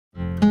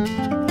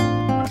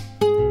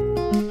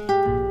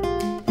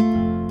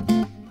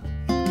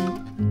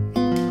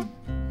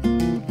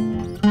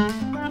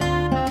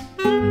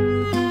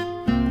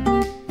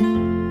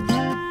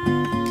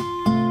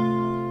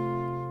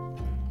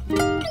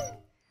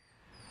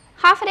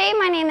Hafade,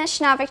 my name is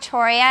Shana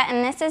Victoria,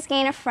 and this is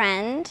Gain a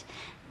Friend.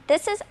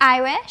 This is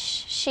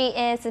Irish. She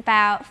is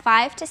about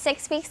 5 to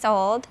 6 weeks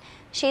old.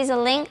 She's a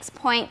Lynx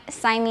Point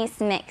Siamese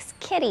mix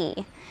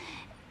kitty.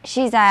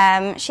 She's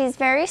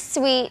very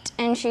sweet,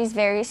 and she's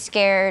very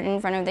scared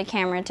in front of the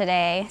camera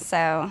today,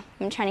 so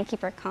I'm trying to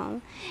keep her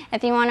calm.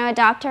 If you want to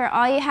adopt her,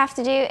 all you have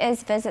to do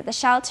is visit the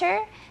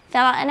shelter,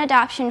 fill out an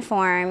adoption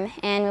form,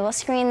 and we will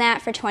screen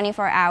that for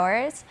 24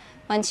 hours.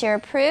 Once you're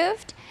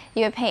approved,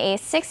 you would pay a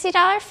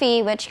 $60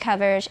 fee, which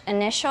covers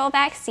initial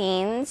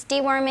vaccines,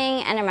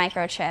 deworming, and a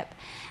microchip.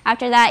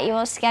 After that, you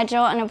will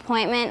schedule an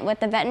appointment with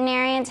the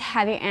veterinarian to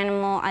have your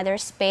animal either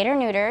spayed or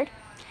neutered,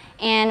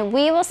 and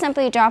we will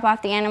simply drop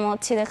off the animal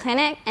to the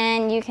clinic,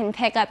 and you can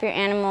pick up your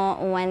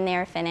animal when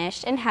they're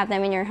finished and have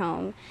them in your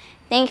home.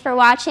 Thank you for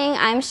watching.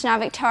 I'm Shana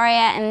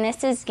Victoria, and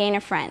this is Gain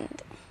a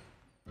Friend.